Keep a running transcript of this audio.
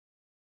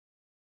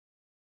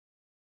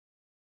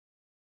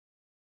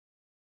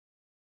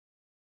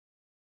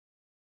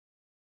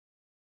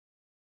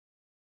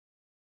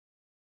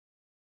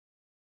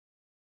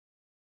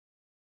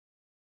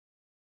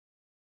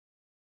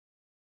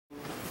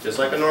just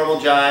like a normal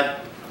jibe.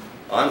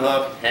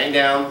 Unhook, hang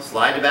down,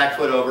 slide the back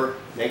foot over,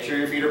 make sure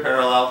your feet are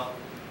parallel.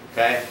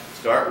 Okay,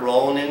 start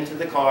rolling into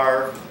the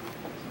carve.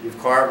 You've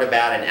carved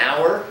about an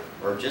hour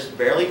or just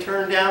barely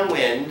turned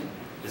downwind.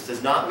 This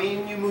does not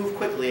mean you move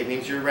quickly. It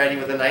means you're ready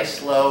with a nice,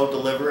 slow,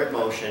 deliberate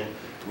motion.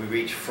 We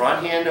reach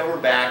front hand over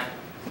back,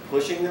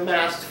 pushing the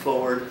mast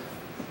forward.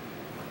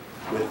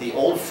 With the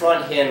old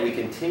front hand, we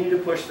continue to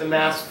push the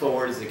mast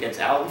forward as it gets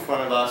out in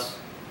front of us.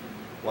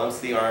 Once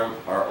the arm,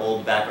 our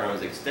old back arm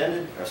is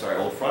extended, or sorry,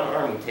 old front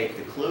arm, we take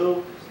the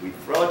clue, we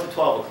throw it to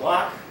 12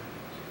 o'clock.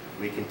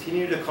 We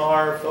continue to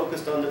carve,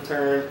 focused on the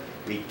turn.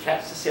 We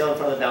catch the sail in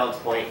front of the balance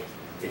point.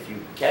 If you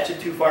catch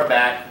it too far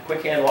back,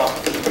 quick hand walk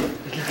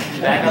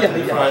back up to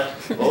the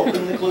front,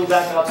 open the clue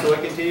back up so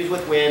it continues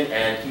with wind,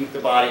 and keep the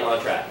body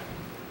on track.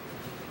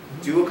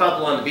 Do a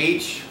couple on the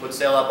beach, put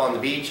sail up on the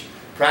beach.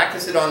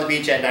 Practice it on the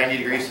beach at 90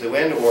 degrees to the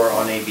wind or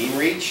on a beam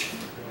reach,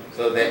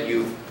 so that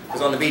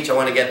because on the beach I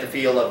want to get the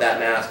feel of that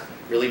mast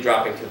really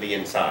dropping to the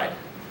inside.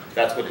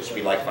 That's what it should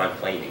be like if I'm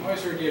planing. I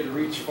always heard you had to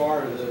reach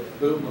far to the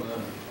boom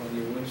when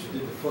you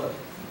did the flip.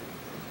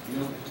 You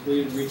don't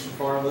believe in reaching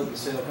far, let the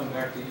sail come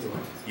back to you.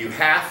 You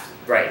have,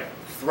 right,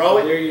 throw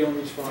it, there you don't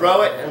reach far.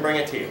 Throw it and bring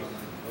it to you.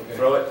 Okay.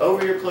 Throw it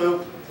over your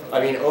clue,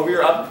 over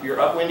your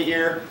upwind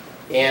ear,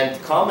 and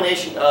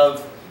combination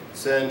of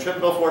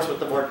centripetal force with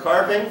the board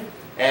carving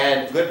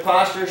and good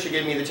posture should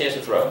give me the chance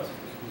to throw it.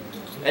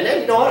 And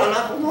then, you know what, I'm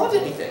not holding on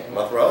to anything. I'm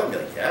going to throw it and be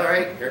like, yeah, all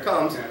right, here it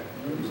comes.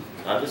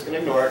 I'm just going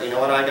to ignore it. You know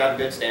what, I got a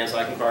good stance so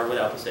I can carve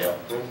without the sail.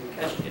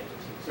 Catch it.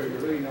 So you're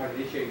really not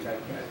initiating that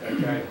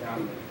drive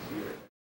down.